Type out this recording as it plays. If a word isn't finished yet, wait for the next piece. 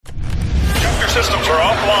We're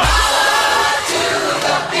offline.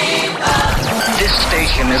 This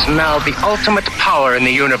station is now the ultimate power in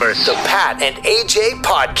the universe. The Pat and AJ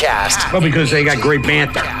Podcast. Well, because they got great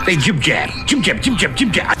banter. They jib-jab.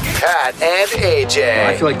 Pat and AJ.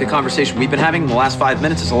 I feel like the conversation we've been having in the last 5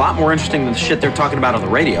 minutes is a lot more interesting than the shit they're talking about on the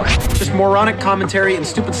radio. Just moronic commentary and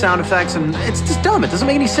stupid sound effects, and it's just dumb. It doesn't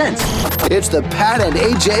make any sense. It's the Pat and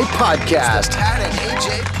AJ Podcast. Pat and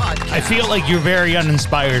AJ Podcast. I feel like you're very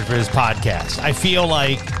uninspired for this podcast. I feel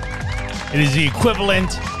like it is the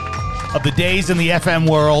equivalent of the days in the FM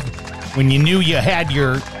world when you knew you had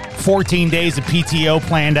your 14 days of PTO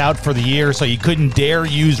planned out for the year, so you couldn't dare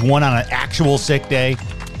use one on an actual sick day.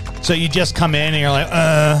 So you just come in and you're like,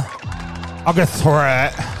 I'll go through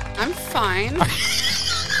it. I'm fine.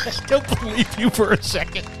 I don't believe you for a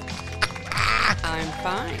second. I'm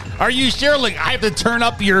fine. Are you sure? Like, I have to turn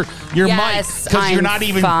up your Yes, mic because you're not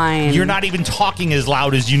even fine. You're not even talking as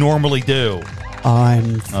loud as you normally do.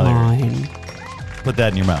 I'm fine. Put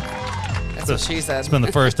that in your mouth. That's what she said. It's been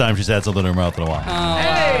the first time she's had something in her mouth in a while. Oh,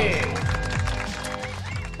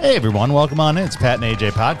 Hey everyone, welcome on in. It's Pat and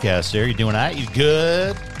AJ Podcast here. You doing all right? You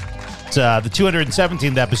good? It's the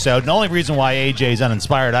 217th episode. And the only reason why AJ is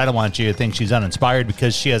uninspired, I don't want you to think she's uninspired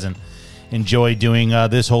because she hasn't enjoyed doing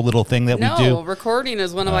this whole little thing that we do. No, recording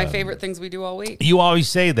is one of my favorite things we do all week. You always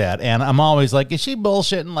say that, and I'm always like, is she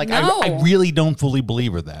bullshitting? Like, No. I really don't fully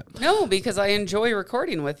believe her that. No, because I enjoy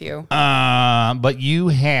recording with you. But you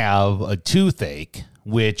have a toothache,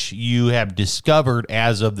 which you have discovered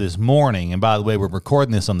as of this morning. And by the way, we're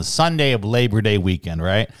recording this on the Sunday of Labor Day weekend,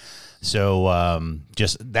 right? So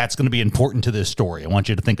just that's going to be important to this story. I want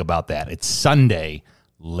you to think about that. It's Sunday,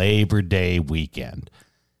 Labor Day weekend.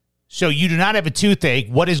 So you do not have a toothache.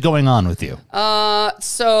 What is going on with you?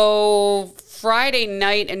 So Friday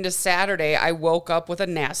night into Saturday, I woke up with a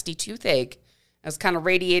nasty toothache. I was kind of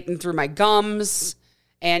radiating through my gums.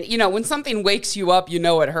 And, you know, when something wakes you up, you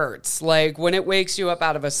know it hurts. Like when it wakes you up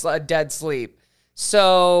out of a dead sleep.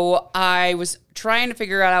 So I was trying to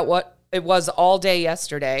figure out what it was all day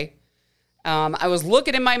yesterday. I was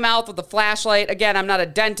looking in my mouth with a flashlight. Again, I'm not a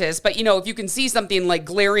dentist, but, you know, if you can see something like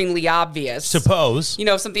glaringly obvious. Suppose. You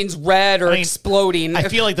know, if something's red or exploding. I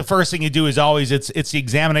feel like the first thing you do is always, it's the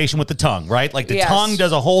examination with the tongue, right? Like the tongue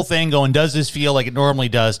does a whole thing going, does this feel like it normally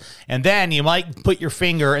does? And then you might put your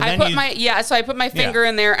finger and so I put my finger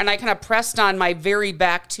in there and I kind of pressed on my very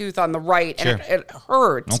back tooth on the right and it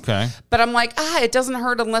hurt. Okay. But I'm like, it doesn't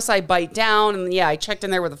hurt unless I bite down. And I checked in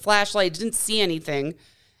there with a flashlight, didn't see anything.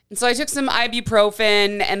 And so I took some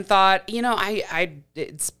ibuprofen and thought, you know,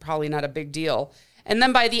 it's probably not a big deal. And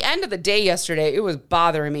then by the end of the day yesterday, it was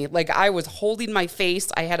bothering me. Like I was holding my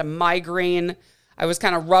face. I had a migraine. I was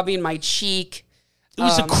kind of rubbing my cheek. It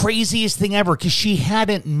was the craziest thing ever because she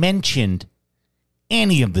hadn't mentioned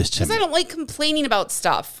any of this to me. Because I don't like complaining about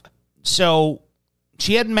stuff. So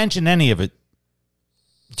she hadn't mentioned any of it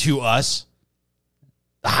to us.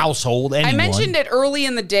 The household, anyone. I mentioned it early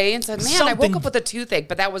in the day and said, man, I woke up with a toothache,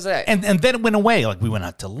 but that was it. And then it went away. Like we went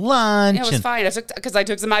out to lunch. Yeah, it was fine. Because I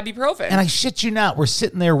took some ibuprofen. And I shit you not, we're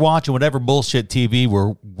sitting there watching whatever bullshit TV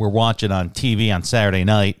we're watching on TV on Saturday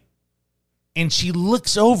night. And she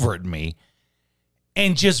looks over at me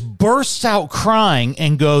and just bursts out crying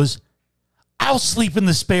and goes, I'll sleep in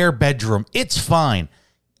the spare bedroom. It's fine.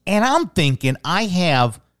 And I'm thinking I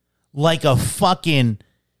have like a fucking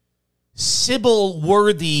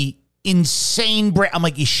Sybil-worthy, insane brain. I'm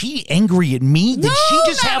like, is she angry at me? Did she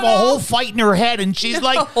just have a whole fight in her head? And she's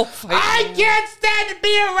like, I can't stand to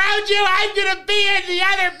be around you. I'm going to be in the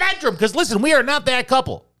other bedroom. Because listen, we are not that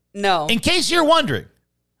couple. No. In case you're wondering,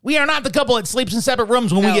 we are not the couple that sleeps in separate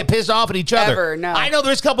rooms when we get pissed off at each other. Ever, no. I know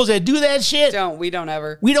there's couples that do that shit. We don't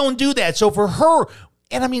ever. We don't do that. So for her,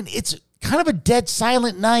 and I mean, it's kind of a dead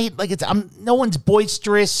silent night. Like no one's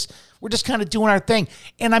boisterous. We're just kind of doing our thing.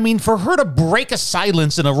 And I mean, for her to break a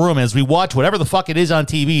silence in a room as we watch whatever the fuck it is on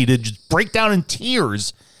TV, to just break down in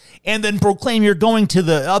tears and then proclaim you're going to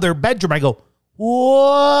the other bedroom, I go,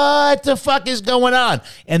 what the fuck is going on?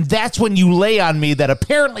 And that's when you lay on me that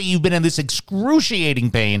apparently you've been in this excruciating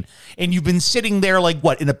pain and you've been sitting there like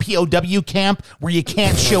what, in a POW camp where you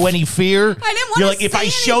can't show any fear? I didn't want You're to like, if say I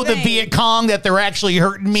show the anything. Viet Cong that they're actually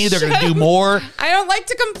hurting me, they're going to do more. I don't like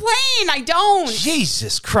to complain. I don't.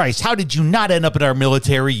 Jesus Christ. How did you not end up in our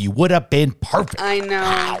military? You would have been perfect. I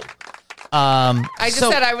know. I just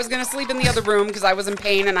said I was going to sleep in the other room because I was in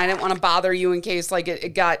pain and I didn't want to bother you in case like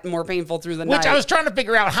it got more painful through the night. Which I was trying to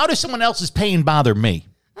figure out, how does someone else's pain bother me?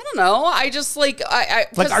 I don't know. I just like...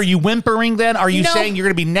 Like, are you whimpering then? Are you saying you're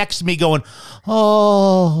going to be next to me going,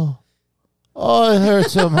 oh, Oh, it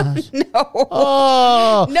hurts so much. No.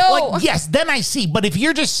 Oh. No. Like, yes, then I see. But if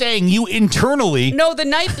you're just saying you internally. No, the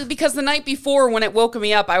night before when it woke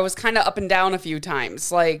me up, I was kind of up and down a few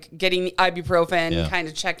times, like getting ibuprofen, kind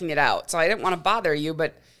of checking it out. So I didn't want to bother you,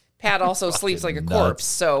 but Pat also sleeps like a corpse.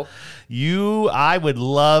 So I would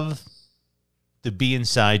love to be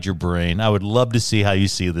inside your brain. I would love to see how you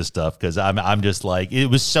see this stuff, because I'm just like, it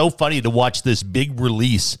was so funny to watch this big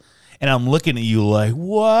release. And I'm looking at you like,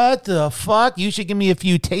 what the fuck? You should give me a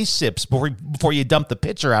few taste sips before you dump the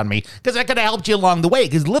pitcher on me, because I could have helped you along the way.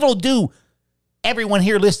 Because little do everyone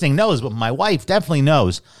here listening knows, but my wife definitely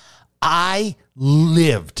knows, I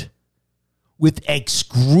lived with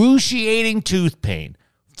excruciating tooth pain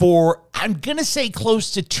for, I'm going to say, close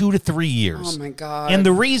to 2 to 3 years. Oh, my God. And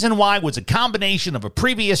the reason why was a combination of a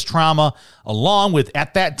previous trauma, along with,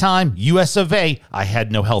 at that time, US of A, I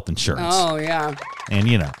had no health insurance. Oh, yeah. And,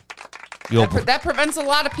 That prevents a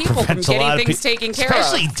lot of people from getting things taken care of.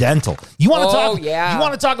 Especially dental. You want to talk? Yeah. You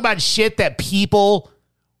want to talk about shit that people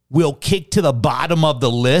will kick to the bottom of the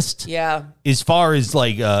list? Yeah. As far as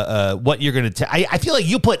like what you're going to I feel like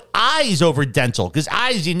you put eyes over dental, because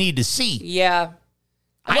eyes you need to see. Yeah.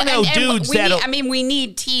 I know dudes that. We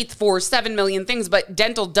need teeth for 7 million things, but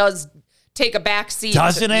dental does take a back seat.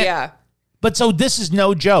 Doesn't it? Yeah. But so this is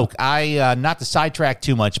no joke. Not to sidetrack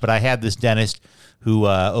too much, but I had this dentist who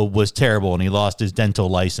was terrible, and he lost his dental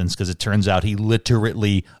license because it turns out he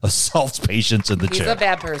literally assaults patients in the chair. He's a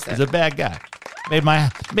bad person. He's a bad guy. Made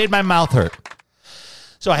my mouth hurt.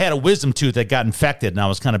 So I had a wisdom tooth that got infected, and I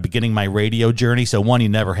was kind of beginning my radio journey. So 1, you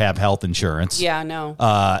never have health insurance. Yeah, no.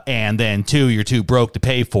 And then 2, you're too broke to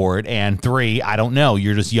pay for it. And 3, I don't know.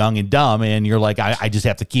 You're just young and dumb, and you're like, I just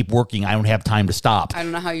have to keep working. I don't have time to stop. I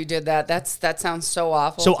don't know how you did that. That sounds so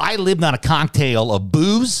awful. So I lived on a cocktail of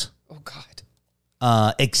booze. Oh, God.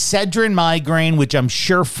 Excedrin migraine, which I'm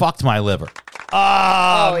sure fucked my liver.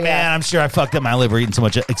 Oh, man, yeah. I'm sure I fucked up my liver eating so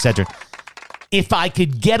much Excedrin. If I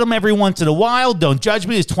could get them every once in a while, don't judge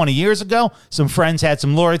me. It's 20 years ago. Some friends had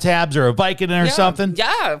some Loratabs or a Vicodin or something.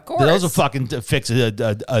 Yeah, of course. Those will fucking fix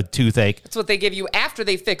a toothache. That's what they give you after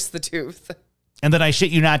they fix the tooth. And then I shit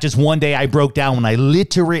you not, just one day I broke down when I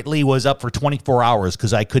literally was up for 24 hours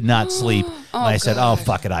because I could not sleep. And I said, oh,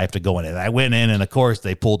 fuck it, I have to go in. And I went in, and of course,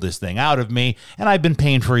 they pulled this thing out of me, and I've been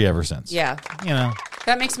pain-free ever since. Yeah.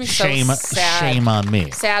 That makes me so sad. Shame on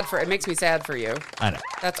me. It makes me sad for you. I know.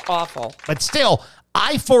 That's awful. But still,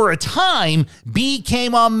 I, for a time,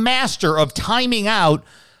 became a master of timing out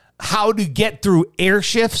how to get through air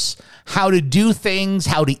shifts, how to do things,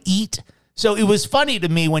 how to eat. So it was funny to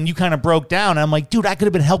me when you kind of broke down. I'm like, dude, I could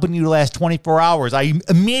have been helping you the last 24 hours. I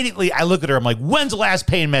look at her. I'm like, when's the last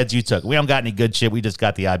pain meds you took? We haven't got any good shit. We just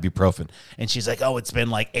got the ibuprofen. And she's like, oh, it's been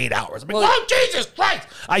like 8 hours. I'm like, oh, Jesus Christ.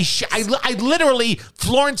 I literally,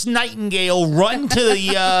 Florence Nightingale, run to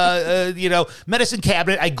the, medicine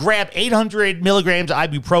cabinet. I grab 800 milligrams of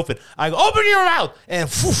ibuprofen. I go, open your mouth. And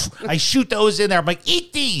I shoot those in there. I'm like,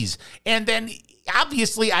 eat these. And then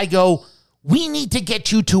obviously I go, we need to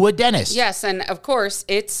get you to a dentist. Yes, and of course,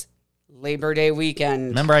 it's Labor Day weekend.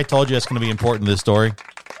 Remember I told you it's going to be important to this story?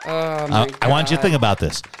 Oh, my God. I want you to think about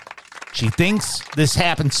this. She thinks this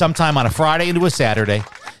happened sometime on a Friday into a Saturday.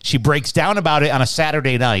 She breaks down about it on a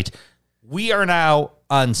Saturday night. We are now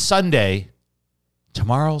on Sunday.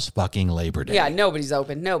 Tomorrow's fucking Labor Day. Yeah, nobody's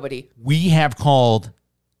open. Nobody. We have called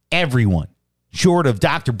everyone, short of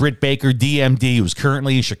Dr. Britt Baker, DMD, who's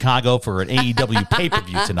currently in Chicago for an AEW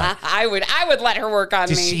pay-per-view tonight. I would let her work on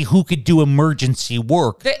to me. see who could do emergency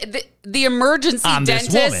work. The emergency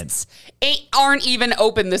dentists aren't even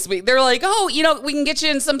open this week. They're like, oh, we can get you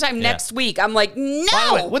in sometime next week. I'm like, no. By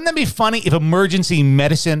the way, wouldn't that be funny if emergency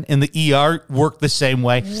medicine in the ER worked the same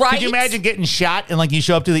way? Right. Could you imagine getting shot and like you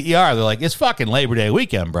show up to the ER? They're like, it's fucking Labor Day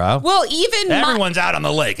weekend, bro. Well, everyone's out on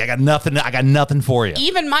the lake. I got nothing for you.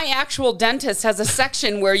 Even my actual dentist has a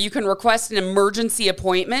section where you can request an emergency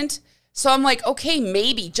appointment. So I'm like, okay,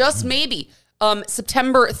 maybe, just maybe.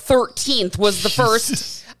 September 13th was the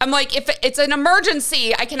first. I'm like, if it's an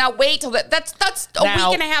emergency, I cannot wait till that's a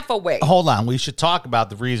week and a half away. Hold on, we should talk about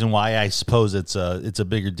the reason why I suppose it's a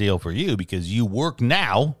bigger deal for you, because you work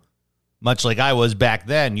now, much like I was back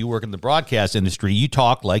then. You work in the broadcast industry. You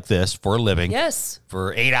talk like this for a living. Yes.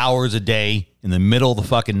 For 8 hours a day, in the middle of the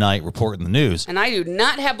fucking night reporting the news. And I do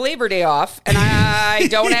not have Labor Day off, and I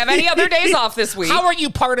don't have any other days off this week. How are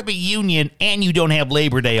you part of a union and you don't have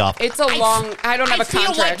Labor Day off? It's I don't have a contract.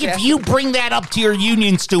 I feel like if you bring that up to your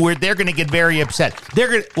union steward, they're going to get very upset.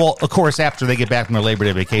 Well, of course, after they get back from their Labor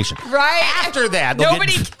Day vacation. Right. After that,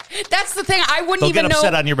 that's the thing. I wouldn't even know. They'll get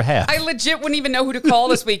upset on your behalf. I legit wouldn't even know who to call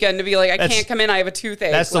this weekend to be like, I can't come in, I have a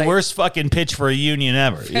toothache. That's the worst fucking pitch for a union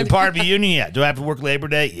ever. You're part of a union yet? Do I have to work Labor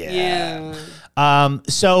Day? Yeah.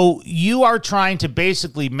 So you are trying to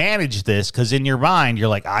basically manage this because in your mind, you're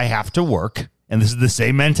like, I have to work. And this is the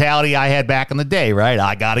same mentality I had back in the day, right?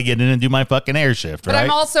 I got to get in and do my fucking air shift, right? But I'm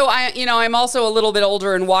also a little bit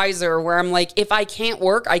older and wiser where I'm like, if I can't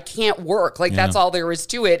work, I can't work. Like, that's all there is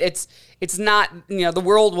to it. It's not, the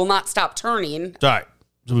world will not stop turning. All right.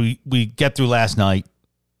 So we get through last night.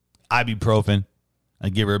 Ibuprofen. I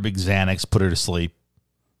give her a big Xanax, put her to sleep.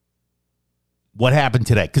 What happened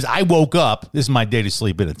today? Because I woke up. This is my day to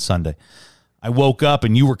sleep in. It's Sunday. I woke up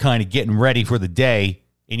and you were kind of getting ready for the day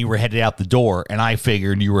and you were headed out the door. And I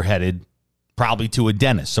figured you were headed probably to a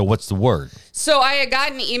dentist. So what's the word? So I had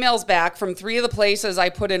gotten emails back from 3 of the places I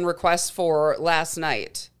put in requests for last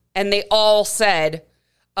night. And they all said,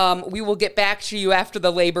 we will get back to you after the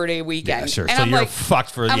Labor Day weekend. Yeah, sure. And so I'm you're like, fucked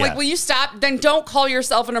for I'm like, will you stop? Then don't call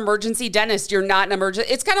yourself an emergency dentist. You're not an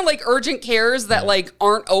emergency. It's kind of like urgent cares that like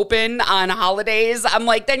aren't open on holidays. I'm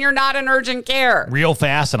like, then you're not an urgent care. Real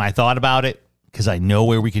fast, and I thought about it because I know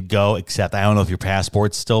where we could go, except I don't know if your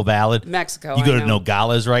passport's still valid. Mexico. You go to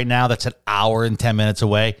Nogales right now. That's an hour and 10 minutes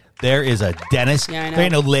away. There is a dentist. Yeah, I know. There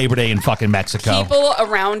ain't no Labor Day in fucking Mexico. People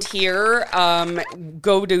around here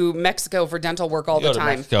go to Mexico for dental work all the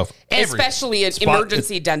time. Especially in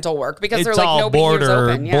emergency dental work because they're like, nobody here's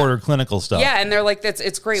open. Yeah. Border clinical stuff. Yeah, and they're like,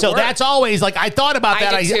 it's great so work. that's always, like, I thought about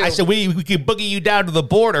that. I said, we could boogie you down to the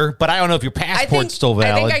border, but I don't know if your passport's still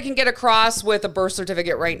valid. I think I can get across with a birth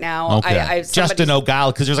certificate right now. Okay. Just in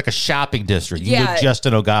Nogales, because there's like a shopping district. You live just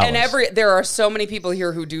in Nogales. And there are so many people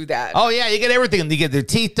here who do that. Oh, yeah, you get everything. You get their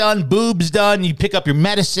teeth done, boobs done. You pick up your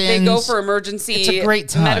medicines. They go for emergency it's a great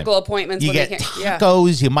time. medical appointments. You get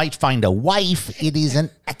tacos. Yeah. You might find a wife. It is an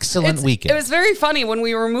excellent weekend. It was very funny when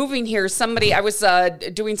we were moving here. I was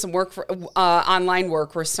doing some work for online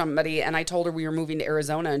work for somebody, and I told her we were moving to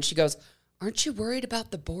Arizona, and she goes, aren't you worried about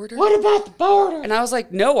the border? What about the border? And I was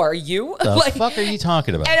like, no, are you? The fuck are you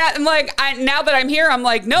talking about? And I'm like, now that I'm here, I'm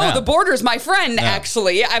like, no, the border's my friend,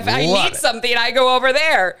 actually. If I need something, I go over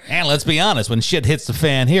there. And let's be honest, when shit hits the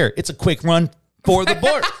fan here, it's a quick run for the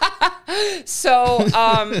border. So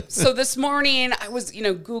this morning I was,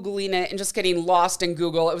 Googling it and just getting lost in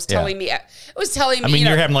Google. It was telling me. I mean,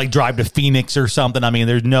 you're having to like drive to Phoenix or something. I mean,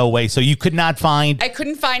 there's no way. So you could not find. I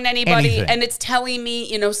couldn't find anybody, anything. And it's telling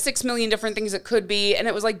me, 6 million different things it could be, and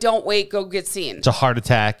it was like, don't wait, go get seen. It's a heart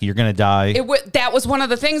attack. You're gonna die. That was one of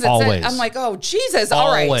the things that said. I'm like, oh Jesus,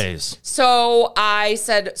 all right. Always. So I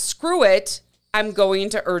said, screw it. I'm going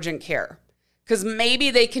to urgent care. Because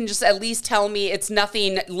maybe they can just at least tell me it's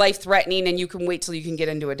nothing life-threatening and you can wait till you can get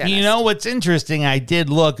into a dentist. You know what's interesting? I did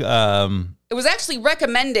look. It was actually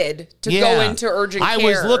recommended to go into urgent care. I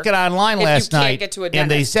was looking online last night, get to a dentist.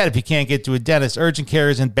 And they said if you can't get to a dentist, urgent care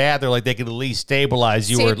isn't bad. They're like, they could at least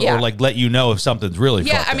stabilize you or like let you know if something's really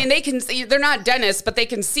fucked up. I mean, they can. They're not dentists, but they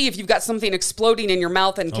can see if you've got something exploding in your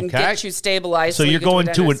mouth and can get you stabilized. So you're going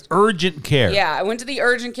to an urgent care. Yeah, I went to the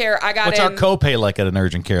urgent care. What's our copay like at an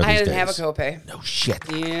urgent care these days? I didn't have a copay. No shit.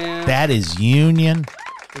 Yeah. That is union.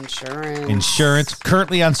 Insurance.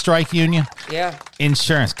 Currently on strike, union. Yeah.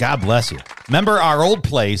 Insurance. God bless you. Remember our old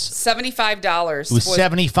place? $75. It was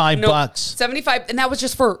 $75. $75, and that was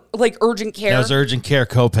just for like urgent care. That was urgent care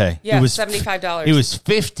copay. Yeah, it was $75. It was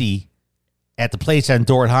 $50 at the place on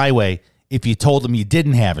Dorrit Highway if you told them you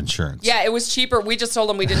didn't have insurance. Yeah, it was cheaper. We just told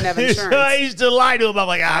them we didn't have insurance. I used to lie to them. I'm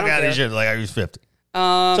like, I got insurance. Like, I was $50.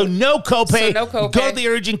 So no copay. You go to the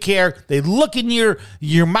urgent care. They look in your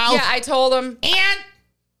mouth. Yeah, I told them. And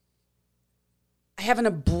I have an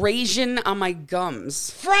abrasion on my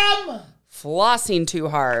gums. From flossing too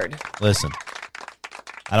hard. Listen,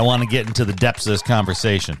 I don't want to get into the depths of this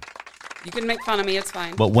conversation. You can make fun of me. It's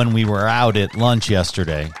fine. But when we were out at lunch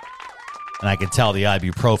yesterday, and I could tell the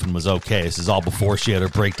ibuprofen was okay. This is all before she had her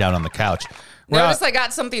breakdown on the couch. Notice I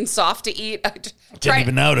got something soft to eat. Didn't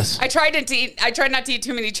even notice. I tried not to eat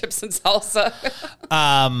too many chips and salsa.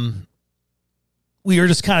 We were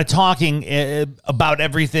just kind of talking about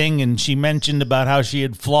everything, and she mentioned about how she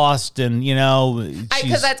had flossed, and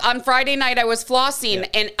because that's on Friday night I was flossing,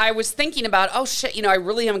 and I was thinking about, oh shit, I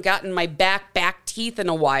really haven't gotten my back teeth in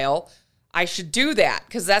a while. I should do that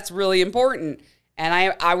because that's really important.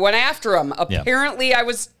 And I went after them. Apparently, I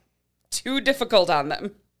was too difficult on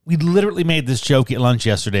them. We literally made this joke at lunch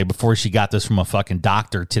yesterday before she got this from a fucking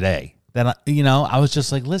doctor today. That I was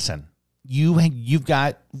just like, listen, you've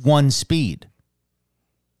got one speed.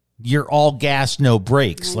 You're all gas, no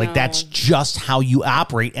brakes. Like, that's just how you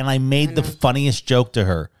operate. And I made the funniest joke to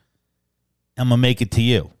her. I'm going to make it to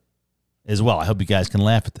you as well. I hope you guys can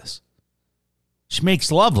laugh at this. She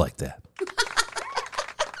makes love like that.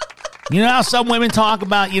 You know how some women talk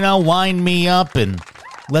about, wind me up and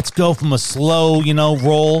let's go from a slow,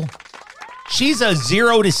 roll. She's a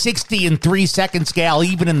 0 to 60 in 3 seconds gal,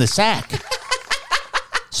 even in the sack.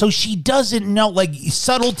 So she doesn't know, like,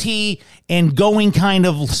 subtlety and going kind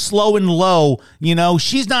of slow and low.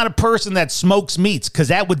 She's not a person that smokes meats because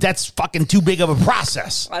that's fucking too big of a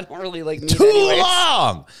process. I don't really like meat too anyways.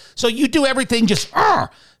 long. So you do everything just.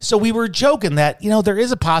 So we were joking that, there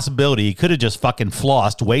is a possibility he could have just fucking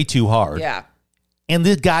flossed way too hard. Yeah. And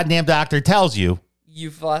this goddamn doctor tells you.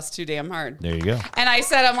 You've flossed too damn hard. There you go. And I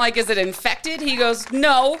said, I'm like, is it infected? He goes,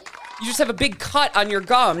 no. You just have a big cut on your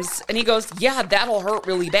gums. And he goes, yeah, that'll hurt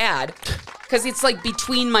really bad. Because it's like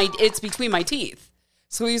between my teeth.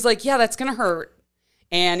 So he's like, yeah, that's going to hurt.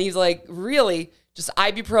 And he's like, really? Just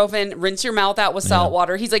ibuprofen, rinse your mouth out with salt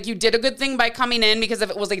water. He's like, you did a good thing by coming in because if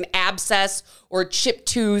it was like an abscess or a chipped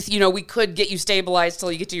tooth, we could get you stabilized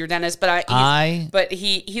till you get to your dentist. But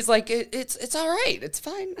he's like, it's all right. It's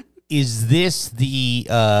fine. Is this the,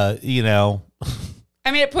 I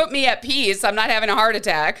mean, it put me at peace. I'm not having a heart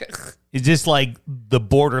attack. Is this like the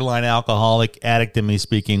borderline alcoholic addict in me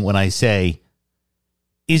speaking when I say,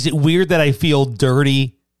 is it weird that I feel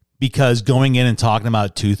dirty because going in and talking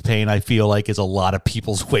about tooth pain, I feel like is a lot of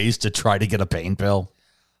people's ways to try to get a pain pill?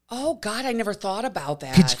 Oh, God, I never thought about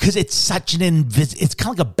that. Because it's such it's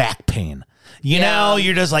kind of like a back pain.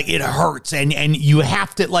 You're just like, it hurts. And you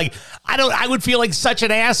have to, like, I would feel like such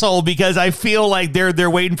an asshole because I feel like they're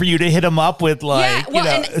waiting for you to hit them up with, like,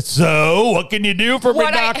 so what can you do for me,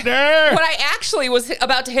 doctor? What I actually was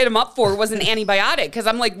about to hit him up for was an antibiotic because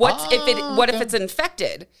I'm like, what if it's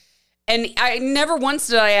infected? And I never once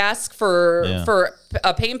did I ask for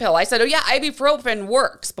a pain pill. I said, oh, yeah, ibuprofen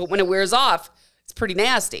works. But when it wears off, it's pretty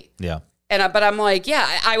nasty. Yeah. But I'm like,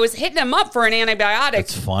 yeah, I was hitting him up for an antibiotic.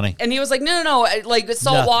 That's funny. And he was like, no, like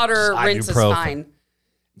salt water rinse is fine.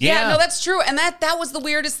 Yeah, no, that's true. And that was the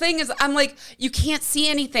weirdest thing is I'm like, you can't see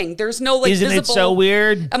anything. There's no like Isn't visible. it so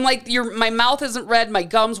weird? I'm like, my mouth isn't red. My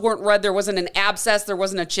gums weren't red. There wasn't an abscess. There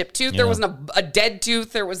wasn't a chipped tooth. There wasn't a dead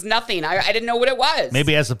tooth. There was nothing. I didn't know what it was.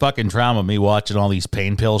 Maybe that's the fucking trauma, me watching all these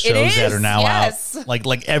pain pill shows that are now out.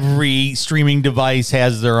 Like every streaming device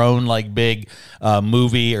has their own like big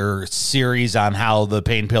movie or series on how the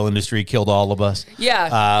pain pill industry killed all of us.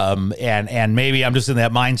 Yeah. And maybe I'm just in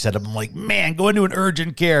that mindset of I'm like, man, going to an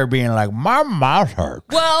urgent care being like, my mouth hurt.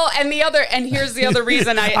 Well, and here's the other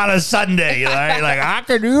reason on a Sunday, like I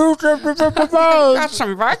could use got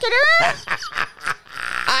some Vicodin.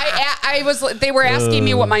 They were asking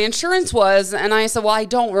me what my insurance was, and I said, well, I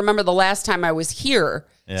don't remember the last time I was here.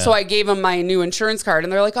 Yeah. So I gave them my new insurance card,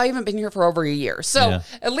 and they're like, oh, I haven't been here for over a year. So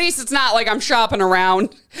at least it's not like I'm shopping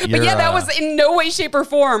around. But yeah, that was in no way, shape, or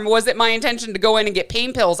form was it my intention to go in and get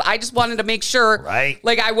pain pills. I just wanted to make sure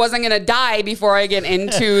like I wasn't going to die before I get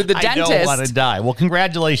into the dentist. I don't want to die. Well,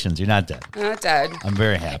 congratulations. You're not dead. I'm not dead. I'm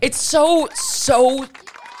very happy. It's so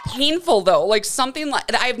painful, though. Like something like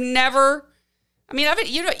I've never... I mean,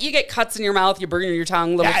 you get cuts in your mouth, you burn your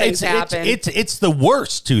tongue, little things happen. It's the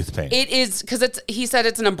worst tooth pain. It is because he said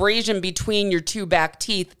it's an abrasion between your two back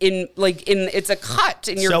teeth it's a cut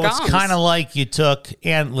in your gums. So it's kind of like you took,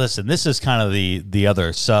 and listen, this is kind of the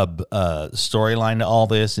other sub storyline to all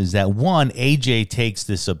this is that one, AJ takes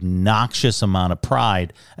this obnoxious amount of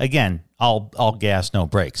pride. Again, all gas, no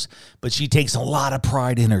brakes, but she takes a lot of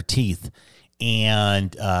pride in her teeth.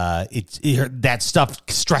 And that stuff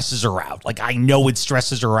stresses her out. Like, I know it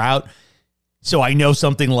stresses her out. So I know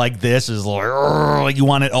something like this is like you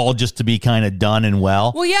want it all just to be kind of done and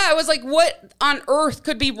well. Well, yeah, I was like, what on earth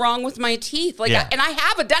could be wrong with my teeth? Like, and I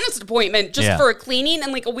have a dentist appointment just for a cleaning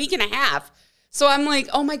in like a week and a half. So I'm like,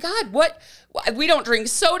 oh my God, what? We don't drink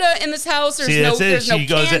soda in this house. There's no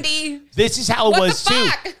candy. This is how it was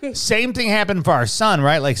too. Same thing happened for our son,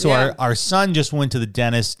 right? Like, so our son just went to the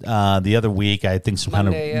dentist the other week. I think some kind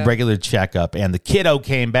of regular checkup, and the kiddo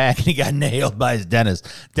came back and he got nailed by his dentist.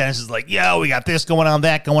 Dentist is like, "Yo, we got this going on,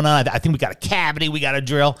 that going on. I think we got a cavity, we got a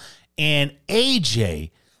drill." And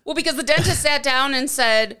AJ, well, because the dentist sat down and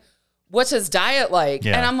said, "What's his diet like?"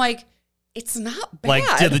 And I'm like, it's not bad.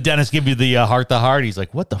 Like, did the dentist give you the heart-to-heart? He's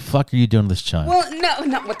like, what the fuck are you doing to this child? Well, no,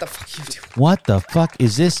 not what the fuck are you doing. What the fuck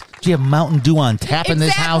is this? Do you have Mountain Dew on tap in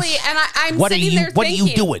this house? Exactly, and I'm what sitting are you, there What thinking, are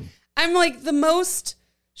you doing? I'm like the most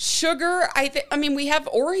Sugar, I mean, we have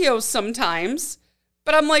Oreos sometimes,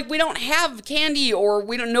 but I'm like, we don't have candy or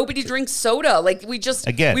nobody drinks soda. Like we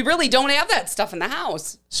really don't have that stuff in the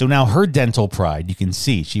house. So now her dental pride, you can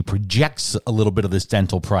see she projects a little bit of this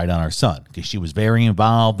dental pride on her son because she was very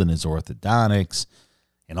involved in his orthodontics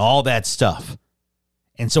and all that stuff.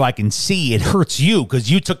 And so I can see it hurts you because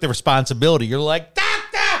you took the responsibility. You're like,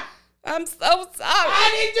 doctor, I'm so sorry.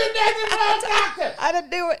 I didn't do nothing wrong, doctor. I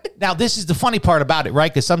didn't do it. Now, this is the funny part about it,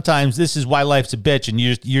 right? Because sometimes this is why life's a bitch. And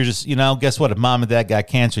you're just, guess what? If mom and dad got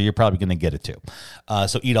cancer, you're probably going to get it too.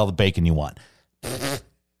 So eat all the bacon you want.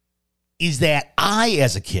 Is that I,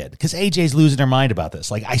 as a kid, because AJ's losing her mind about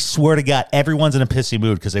this. Like, I swear to God, everyone's in a pissy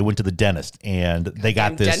mood because they went to the dentist and they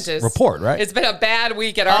got this report, right? It's been a bad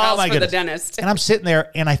week at our house for the dentist. And I'm sitting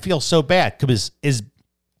there and I feel so bad because as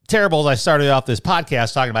terrible as I started off this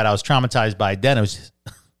podcast talking about I was traumatized by a dentist.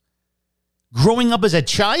 Growing up as a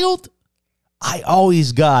child, I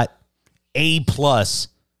always got A+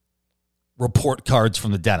 report cards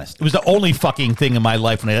from the dentist. It was the only fucking thing in my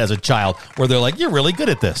life as a child where they're like, you're really good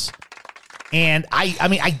at this. And I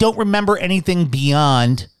mean, I don't remember anything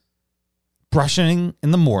beyond brushing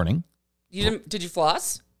in the morning. Did you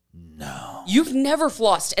floss? No. You've never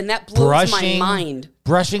flossed, and that blows my mind.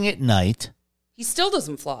 Brushing at night. He still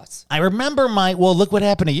doesn't floss. I remember look what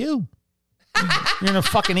happened to you. You're in a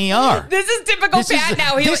fucking ER. This is typical Pat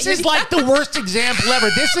now. This is like the worst example ever.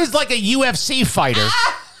 This is like a UFC fighter.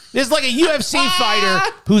 This is like a UFC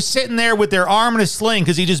fighter who's sitting there with their arm in a sling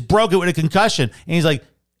because he just broke it with a concussion. And he's like,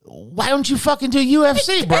 why don't you fucking do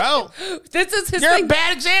UFC, bro? This is his You're thing. a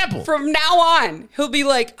bad example. From now on, he'll be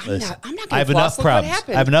like, I'm not going to floss. I have enough problems. What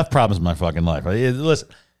happened? I have enough problems in my fucking life. Listen,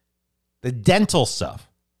 the dental stuff,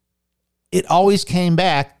 it always came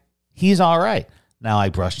back. He's all right. Now I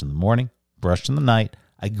brushed in the morning, brushed in the night.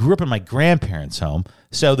 I grew up in my grandparents' home,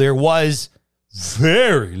 so there was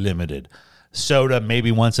very limited soda,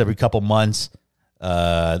 maybe once every couple months.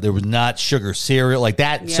 There was not sugar cereal like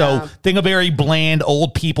that. Yeah. So think of very bland,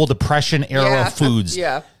 old people, depression era foods.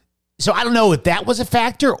 Yeah. So I don't know if that was a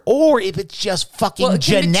factor or if it's just fucking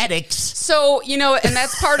genetics. So, and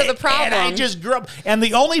that's part of the problem. And I just grew up. And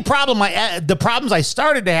the only problem, the problems I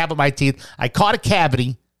started to have with my teeth, I caught a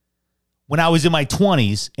cavity when I was in my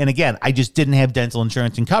 20s. And again, I just didn't have dental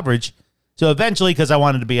insurance and coverage. So eventually, because I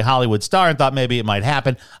wanted to be a Hollywood star and thought maybe it might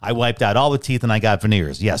happen, I wiped out all the teeth and I got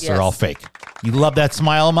veneers. Yes, they're all fake. You love that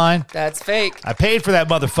smile of mine? That's fake. I paid for that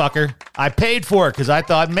motherfucker. I paid for it because I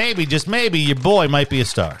thought maybe, just maybe, your boy might be a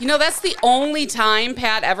star. That's the only time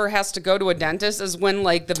Pat ever has to go to a dentist is when,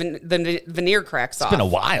 like, the veneer cracks off. It's been a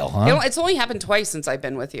while, huh? It's only happened twice since I've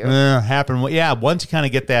been with you. Once you kind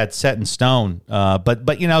of get that set in stone.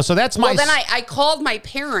 But so that's my... Well, then I called my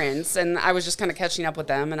parents, and I was just kind of catching up with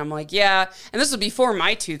them, and I'm like, yeah. And this was before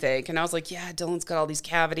my toothache, and I was like, yeah, Dylan's got all these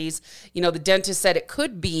cavities. The dentist said it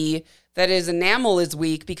could be that his enamel is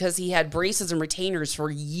weak because he had braces and retainers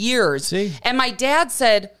for years. See? And my dad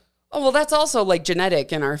said, oh, well, that's also like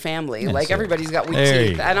genetic in our family. Yeah, like so everybody's got weak there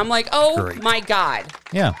teeth. And I'm like, oh, my God.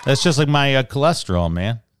 Yeah, that's just like my cholesterol,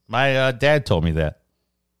 man. My dad told me that.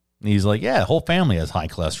 And he's like, yeah, the whole family has high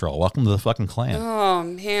cholesterol. Welcome to the fucking clan. Oh,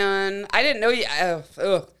 man. I didn't know you.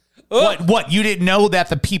 What? You didn't know that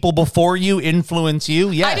the people before you influence you?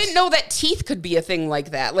 Yes. I didn't know that teeth could be a thing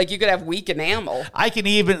like that. Like you could have weak enamel.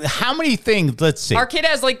 How many things? Let's see. Our kid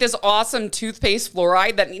has like this awesome toothpaste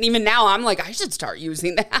fluoride that even now I'm like, I should start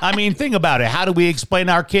using that. I mean, think about it. How do we explain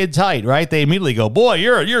our kids' height, right? They immediately go, boy,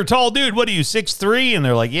 you're a tall dude. What are you, 6'3"? And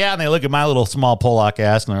they're like, yeah. And they look at my little small Pollock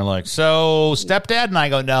ass and they're like, so stepdad? And I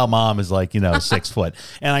go, no, mom is like, 6 foot.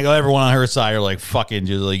 And I go, everyone on her side are like, fucking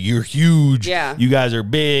just like, you're huge. Yeah. You guys are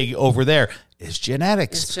big over there. It's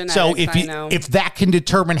genetics. So if that can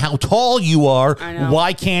determine how tall you are,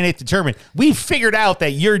 why can't it determine? We figured out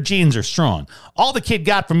that your genes are strong. All the kid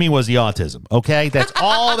got from me was the autism. Okay, that's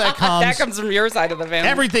all that comes. That comes from your side of the family.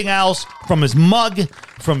 Everything else, from his mug,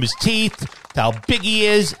 from his teeth, to how big he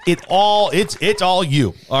is, it's all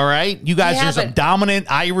you. All right, you guys are some dominant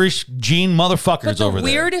Irish gene motherfuckers over there.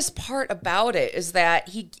 The weirdest part about it is that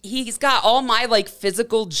he's got all my like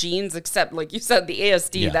physical genes except, like you said, the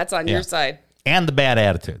ASD. That's on your side. And the bad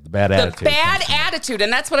attitude. The bad attitude.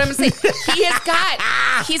 And that's what I'm saying.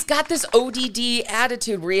 He's got this ODD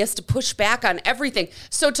attitude where he has to push back on everything.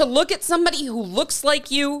 So to look at somebody who looks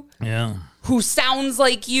like you, who sounds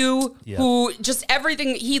like you, who just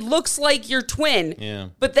everything, he looks like your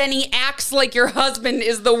twin, but then he acts like your husband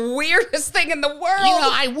is the weirdest thing in the world.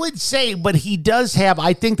 I would say, but he does have,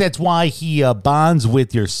 I think that's why he bonds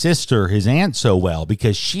with your sister, his aunt, so well,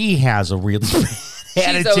 because she has a really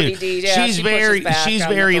attitude. ODD, yeah, she's she very, pushes back she's on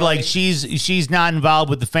very like authority. she's not involved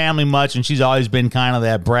with the family much, and she's always been kind of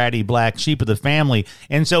that bratty black sheep of the family.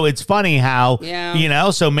 And so it's funny how,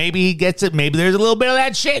 so maybe he gets it. Maybe there's a little bit of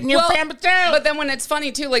that shit in your family too. But then when it's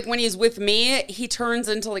funny too, like when he's with me, he turns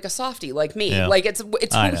into like a softie, like me. Yeah. Like it's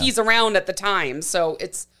who he's around at the time. So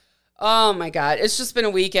it's. Oh my God! It's just been a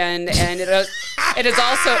weekend, and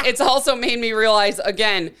it's also made me realize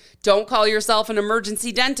again: don't call yourself an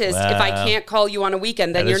emergency dentist if I can't call you on a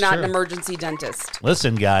weekend. Then you're not an emergency dentist.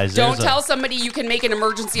 Listen, guys, don't tell somebody you can make an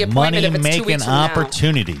emergency appointment if it's 2 weeks from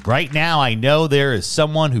opportunity. now. Right now, I know there is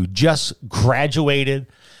someone who just graduated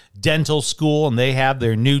dental school, and they have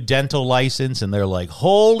their new dental license, and they're like,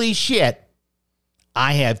 "Holy shit!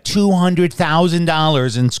 I have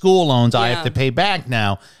 $200,000 in school loans I have to pay back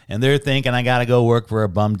now." And they're thinking, I got to go work for a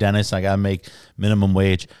bum dentist. I got to make minimum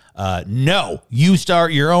wage. No, you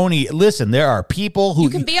start your own. Listen, there are people who you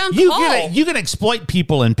can be on call. You can exploit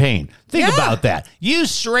people in pain. Think about that. You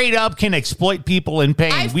straight up can exploit people in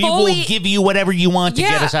pain. We will give you whatever you want to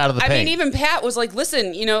get us out of the pain. I mean, even Pat was like,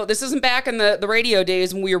 listen, this isn't back in the radio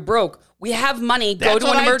days when we were broke. We have money. Go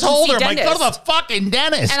to an emergency dentist. Like, go to the fucking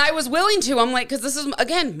dentist. And I was willing to. I'm like, because this is,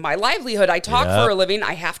 again, my livelihood. I talk for a living.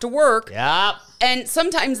 I have to work. Yep. And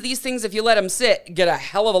sometimes these things, if you let them sit, get a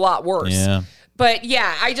hell of a lot worse. Yeah. But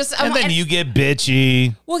yeah, I just... And then you get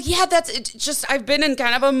bitchy. Well, yeah, it's just... I've been in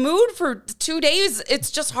kind of a mood for 2 days. It's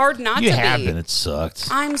just hard not to be. You have been. It sucked.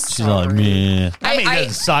 I'm She's sorry. like, meh. I mean, it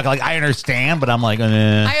doesn't suck. Like, I understand, but I'm like,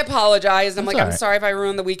 I apologize. I'm like, all I'm right. sorry if I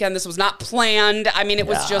ruined the weekend. This was not planned. I mean, it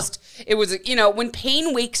was just... It was, when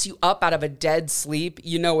pain wakes you up out of a dead sleep,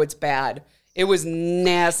 it's bad. It was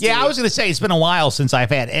nasty. Yeah, I was going to say, it's been a while since I've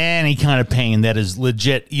had any kind of pain that has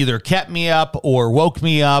legit either kept me up or woke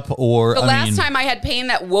me up or... The last time I had pain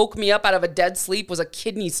that woke me up out of a dead sleep was a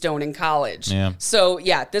kidney stone in college. Yeah. So,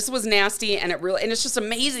 yeah, this was nasty, and it's just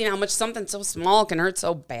amazing how much something so small can hurt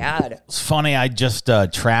so bad. It's funny, I just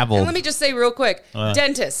traveled... And let me just say real quick,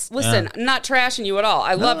 dentists, listen, I'm not trashing you at all.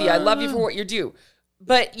 I love you. I love you for what you do.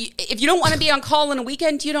 But if you don't want to be on call on a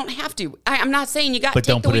weekend, you don't have to. I'm not saying you got to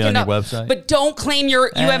take the weekend off. But don't put it on your website. But don't claim you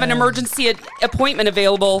have an emergency appointment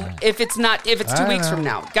available if it's 2 weeks from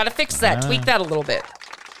now. Got to fix that. Tweak that a little bit.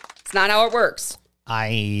 It's not how it works.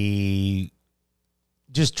 I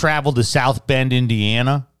just traveled to South Bend,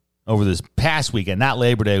 Indiana over this past weekend. Not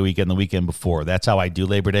Labor Day weekend, the weekend before. That's how I do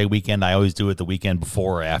Labor Day weekend. I always do it the weekend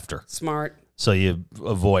before or after. Smart. So you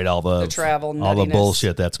avoid all the travel nuttiness. all the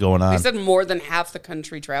bullshit that's going on. They said more than half the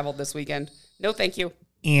country traveled this weekend. No, thank you.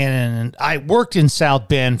 And I worked in South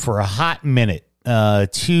Bend for a hot minute.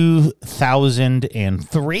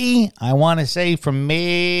 2003, I want to say, from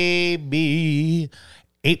maybe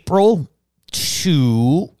April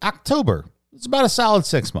to October. It's about a solid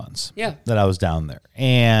 6 months. Yeah. That I was down there.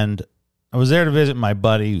 And I was there to visit my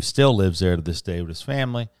buddy who still lives there to this day with his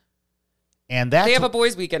family. And they have a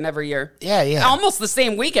boys' weekend every year. Yeah. Almost the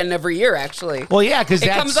same weekend every year, actually. Well, yeah, because it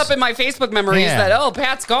comes up in my Facebook memories that,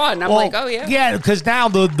 Pat's gone. I'm like, oh, yeah. Yeah, because now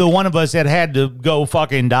the one of us that had to go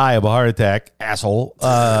fucking die of a heart attack, asshole,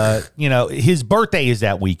 his birthday is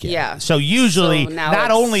that weekend. Yeah. So usually,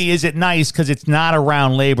 not only is it nice because it's not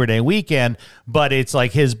around Labor Day weekend, but it's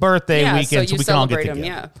like his birthday weekend, so we can all get together.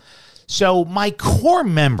 Yeah. So my core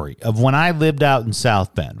memory of when I lived out in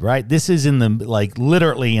South Bend, right? This is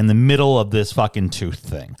literally in the middle of this fucking tooth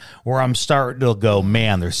thing where I'm starting to go,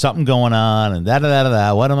 man, there's something going on and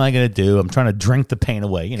da-da-da-da-da. What am I going to do? I'm trying to drink the pain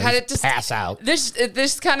away, just pass out.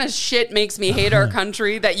 This kind of shit makes me hate our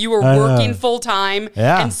country that you were working full time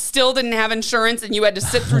and still didn't have insurance and you had to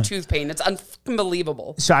sit through tooth pain. It's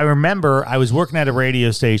unbelievable. So I remember I was working at a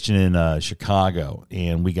radio station in Chicago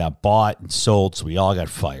and we got bought and sold. So we all got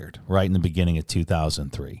fired, right? In the beginning of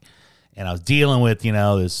 2003, and I was dealing with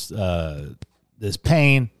this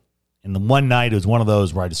pain, and the one night it was one of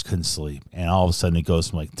those where I just couldn't sleep, and all of a sudden it goes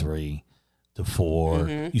from like 3 to 4.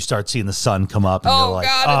 Mm-hmm. You start seeing the sun come up, and you're like,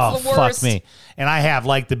 God, it's the worst. Fuck me. And I have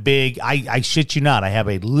like the big, I shit you not, I have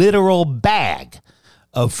a literal bag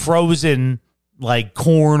of frozen like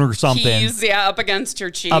corn or something, Keys, up against your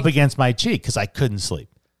cheek, up against my cheek because I couldn't sleep.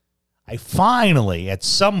 I finally, at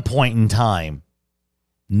some point in time,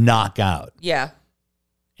 knock out. Yeah.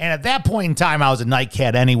 And at that point in time, I was a night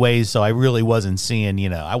cat anyways, so I really wasn't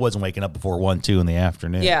seeing, I wasn't waking up before 1, 2 in the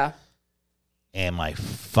afternoon. Yeah. And my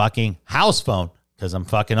fucking house phone, because I'm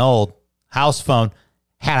fucking old, house phone,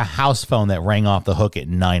 had a house phone that rang off the hook at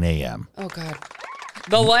 9 a.m. Oh, God.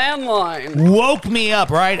 The landline. Woke me up,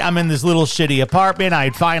 right? I'm in this little shitty apartment. I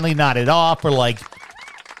had finally nodded off for like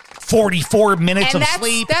 44 minutes of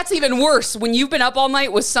sleep. That's even worse when you've been up all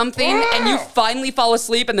night with something and you finally fall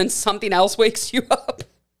asleep and then something else wakes you up.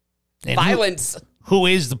 And Violence. who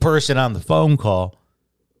is the person on the phone call.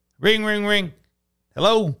 Ring, ring, ring.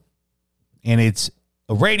 Hello? And it's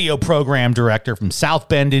a radio program director from South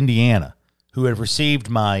Bend, Indiana, who had received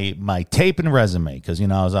my tape and resume because, I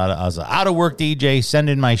was an out-of-work DJ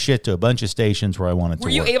sending my shit to a bunch of stations where I wanted to work. Were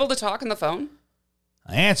you able to talk on the phone?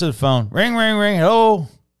 I answered the phone. Ring, ring, ring. Hello?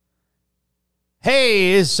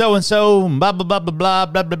 Hey, is so-and-so, blah, blah, blah, blah, blah,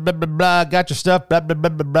 blah, blah, blah, blah, blah. Got your stuff, blah, blah, blah,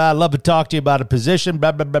 blah, blah. Love to talk to you about a position,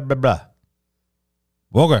 blah, blah, blah, blah, blah.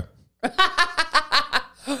 Okay.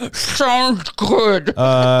 Sounds good.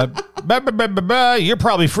 Blah, blah, blah, blah, blah. You're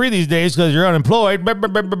probably free these days because you're unemployed. Blah, blah,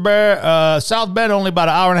 blah, blah, blah. South Bend, only about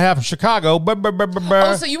an hour and a half from Chicago. Blah, blah, blah, blah,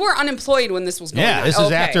 blah. Oh, so you were unemployed when this was going on? Yeah, this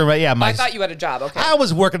is after, I thought you had a job. Okay. I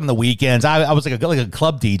was working on the weekends. I was like a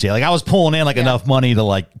club DJ. Like I was pulling in enough money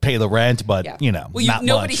to pay the rent, but well, not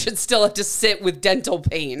nobody much. should still have to sit with dental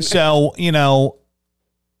pain. So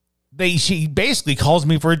she basically calls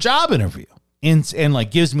me for a job interview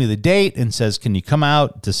and gives me the date and says, "Can you come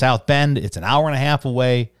out to South Bend? It's an hour and a half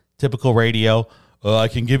away. Typical radio. I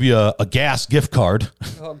can give you a gas gift card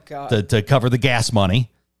Oh God. to cover the gas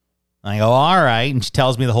money." I go, all right. And she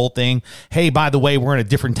tells me the whole thing. Hey, by the way, we're in a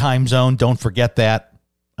different time zone. Don't forget that.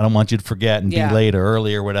 I don't want you to forget and be late or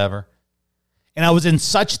early or whatever. And I was in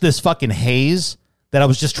such this fucking haze that I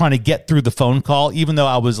was just trying to get through the phone call, even though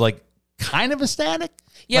I was kind of ecstatic.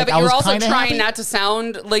 Yeah, but I you're was also kinda trying happy. not to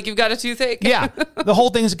sound like you've got a toothache. Yeah, the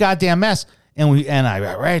whole thing's a goddamn mess. And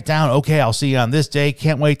I write it down. Okay, I'll see you on this day.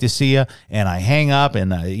 Can't wait to see you. And I hang up,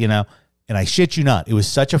 and and I shit you not, it was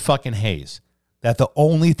such a fucking haze that the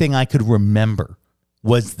only thing I could remember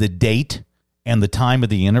was the date and the time of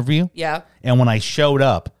the interview. Yeah. And when I showed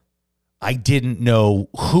up, I didn't know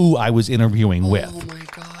who I was interviewing with. Oh my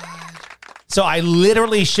God. So I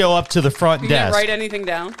literally show up to the front You desk. didn't write anything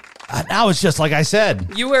down? Now it's just like I said.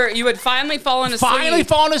 You had finally fallen asleep. Finally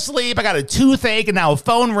fallen asleep. I got a toothache, and now a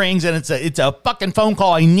phone rings, and it's a fucking phone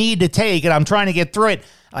call I need to take, and I'm trying to get through it.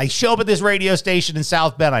 I show up at this radio station in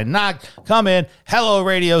South Bend. I knock, come in. Hello,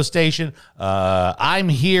 radio station. I'm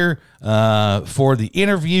here for the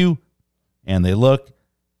interview. And they look.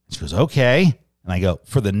 She goes, okay. And I go,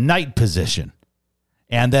 for the night position.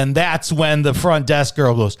 And then that's when the front desk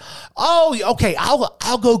girl goes, oh, okay,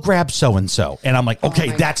 I'll go grab so-and-so. And I'm like,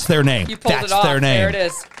 okay, that's their name. You pulled That's it off. their name. There it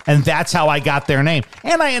is. And that's how I got their name.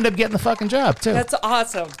 And I end up getting the fucking job, too. That's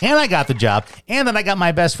awesome. And I got the job. And then I got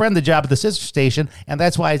my best friend the job at the sister station. And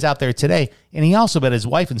that's why he's out there today. And he also met his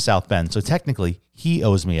wife in South Bend. So technically, he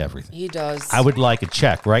owes me everything. He does. I would like a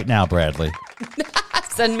check right now, Bradley.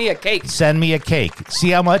 Send me a cake. Send me a cake. See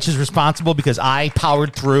how much is responsible because I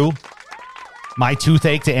powered through my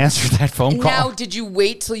toothache to answer that phone call. Now, did you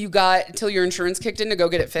wait till your insurance kicked in to go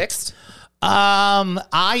get it fixed?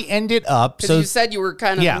 I ended up Because you said you were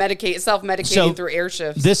kind of self-medicating through air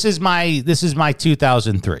shifts. This is my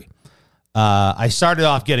 2003. I started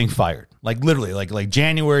off getting fired, literally, like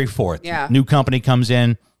January 4th. Yeah. New company comes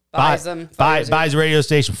in, buys buys a radio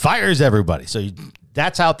station, fires everybody. So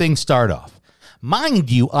that's how things start off. Mind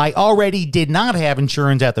you, I already did not have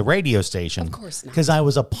insurance at the radio station. Of course not. Because I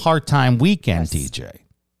was a part-time weekend DJ.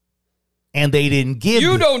 And they didn't give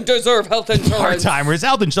You don't deserve health insurance. part-timers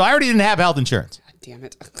health insurance. I already didn't have health insurance. God damn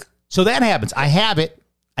it. So that happens. I have it.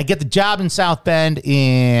 I get the job in South Bend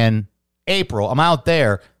in April. I'm out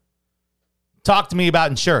there. Talk to me about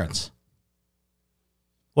insurance.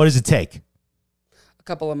 What does it take? A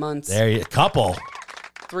couple of months. There you couple.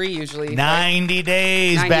 3 usually. 90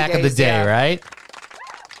 days 90 back in the days, day, yeah. right?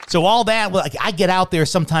 So all that, I get out there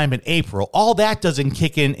sometime in April. All that doesn't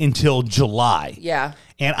kick in until July. Yeah.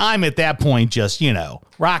 And I'm at that point just,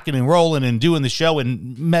 rocking and rolling and doing the show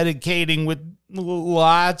and medicating with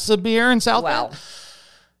lots of beer in South Bend.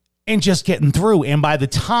 And just getting through. And by the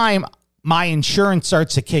time my insurance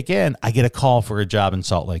starts to kick in, I get a call for a job in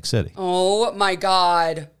Salt Lake City. Oh, my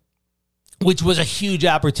God. Which was a huge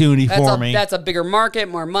opportunity for me. That's a bigger market,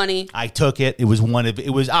 more money. I took it. It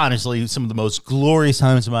was honestly some of the most glorious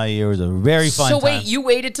times of my year. It was a very fun time. So wait, you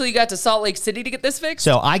waited till you got to Salt Lake City to get this fixed?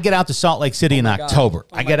 So I get out to Salt Lake City in October.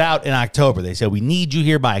 Oh I get out in October. They said, we need you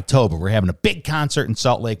here by October. We're having a big concert in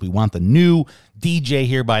Salt Lake. We want the new DJ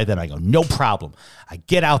here by then. I go, no problem. I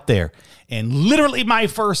get out there. And literally my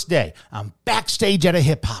first day, I'm backstage at a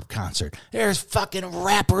hip-hop concert. There's fucking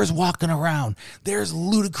rappers walking around. There's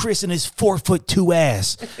Ludacris in his 4'2"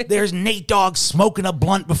 ass. There's Nate Dogg smoking a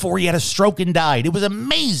blunt before he had a stroke and died. It was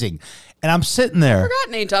amazing. And I'm sitting there. I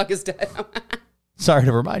forgot Nate Dogg is dead. Sorry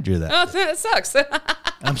to remind you of that. Oh, that sucks.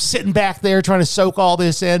 I'm sitting back there trying to soak all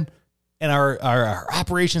this in. And our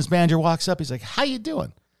operations manager walks up. He's like, how you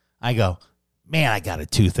doing? I go, man, I got a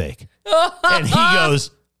toothache. And he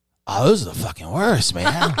goes, Oh, those are the fucking worst,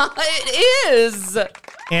 man. It is.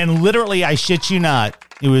 And literally, I shit you not,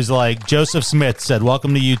 it was like Joseph Smith said,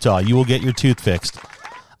 welcome to Utah. You will get your tooth fixed.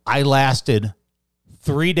 I lasted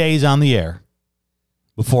 3 days on the air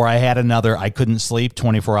before I had another I couldn't sleep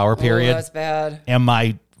 24-hour period. Oh, that's bad. And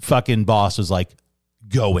my fucking boss was like,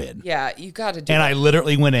 go in. Yeah, you got to do And it. I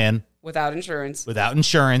literally went in. Without insurance.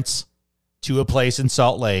 To a place in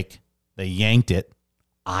Salt Lake. They yanked it.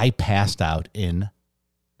 I passed out in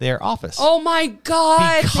their office. Oh my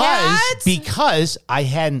God. Because I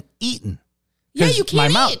hadn't eaten. Yeah, you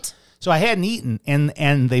can't eat. So I hadn't eaten,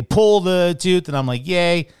 and they pulled the tooth, and I'm like,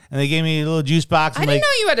 yay. And they gave me a little juice box. I didn't know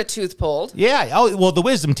you had a tooth pulled. Yeah. Oh, well, the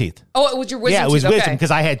wisdom teeth. Oh, it was your wisdom teeth. Yeah, it was wisdom, because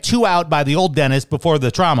I had 2 out by the old dentist before the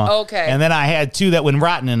trauma. Okay. And then I had 2 that went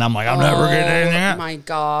rotten, and I'm like, I'm never getting in there. Oh, my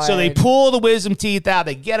God. So they pull the wisdom teeth out.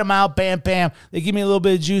 They get them out, bam, bam. They give me a little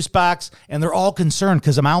bit of juice box, and they're all concerned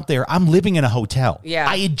because I'm out there. I'm living in a hotel. Yeah.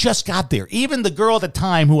 I had just got there. Even the girl at the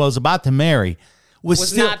time who I was about to marry was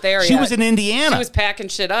still not there She yet. was in Indiana. She was packing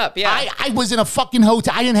shit up, yeah. I was in a fucking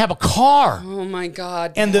hotel. I didn't have a car. Oh, my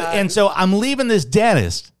God. And so I'm leaving this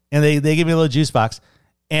dentist, and they give me a little juice box,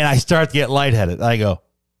 and I start to get lightheaded. I go,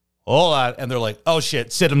 hold on. And they're like, oh,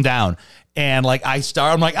 shit, sit him down. And like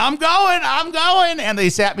I'm like, I'm going. And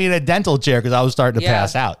they sat me in a dental chair because I was starting to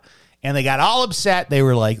pass out. And they got all upset. They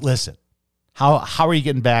were like, listen, how are you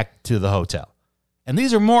getting back to the hotel? And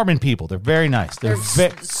these are Mormon people. They're very nice. They're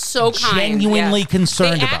so kind. Genuinely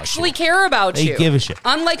concerned about you. They actually care about you. They give a shit.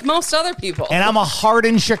 Unlike most other people. And I'm a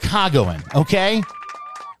hardened Chicagoan, okay?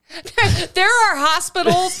 There are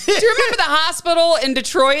hospitals. Do you remember the hospital in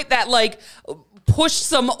Detroit that like pushed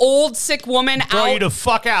some old sick woman Throw out? you to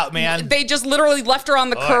fuck out, man. They just literally left her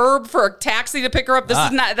on the curb for a taxi to pick her up.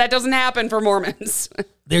 That doesn't happen for Mormons.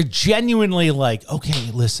 They're genuinely like,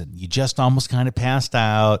 okay, listen, you just almost kind of passed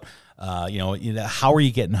out. You know, how are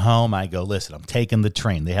you getting home? I go, listen, I'm taking the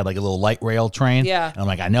train. They had like a little light rail train. Yeah. And I'm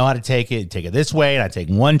like, I know how to take it. Take it this way. And I take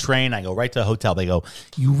one train. I go right to the hotel. They go,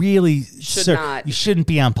 you really not. You shouldn't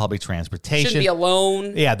be on public transportation. Shouldn't be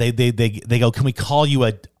alone. Yeah. They go, can we call you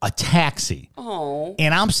a taxi? Oh.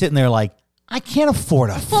 And I'm sitting there like, I can't afford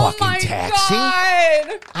a fucking taxi.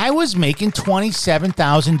 God. I was making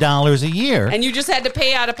 $27,000 a year. And you just had to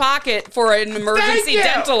pay out of pocket for an emergency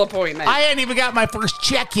dental appointment. I hadn't even got my first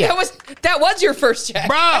check yet. That was your first check.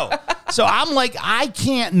 Bro. So I'm like, I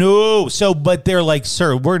can't. No. So, but they're like,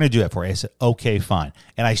 sir, we're going to do that for you. I said, okay, fine.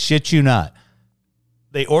 And I shit you not.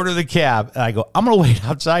 They order the cab. And I go, I'm going to wait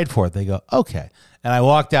outside for it. They go, okay. And I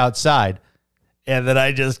walked outside. And then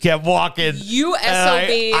I just kept walking. You SOB.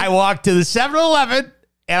 I walked to the 7-Eleven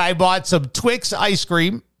and I bought some Twix ice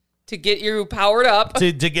cream. To get you powered up.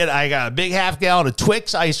 I got a big half gallon of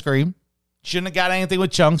Twix ice cream. Shouldn't have got anything with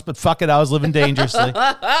chunks, but fuck it, I was living dangerously. And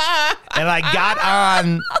I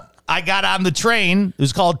got on the train. It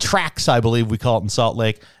was called Trax, I believe we call it in Salt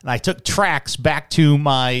Lake. And I took Trax back to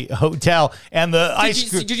my hotel. And the ice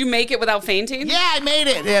cream. Did you make it without fainting? Yeah, I made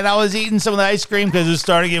it. And I was eating some of the ice cream because it was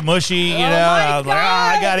starting to get mushy. You know, and I was like,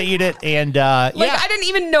 I got to eat it. And I didn't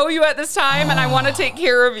even know you at this time, and I want to take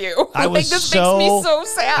care of you. This makes me so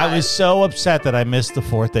sad. I was so upset that I missed the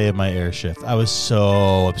 4th day of my air shift. I was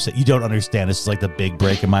so upset. You don't understand. This is like the big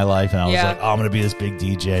break in my life. And I was like, oh, I'm going to be this big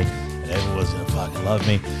DJ. Everyone's gonna fucking love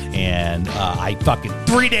me, and I fucking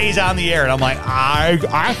 3 days on the air, and I'm like,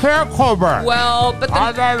 I can't cover. Well, but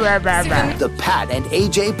the Pat and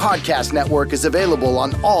AJ Podcast Network is available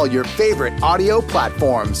on all your favorite audio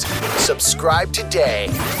platforms. Subscribe today.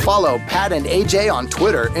 Follow Pat and AJ on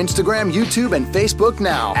Twitter, Instagram, YouTube, and Facebook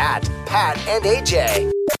now at Pat and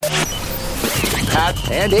AJ.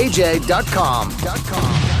 PatandAJ.com.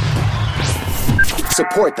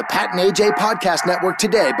 Support the Pat and AJ Podcast Network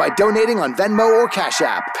today by donating on Venmo or Cash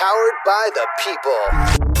App. Powered by the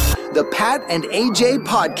people. The Pat and AJ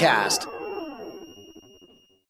Podcast.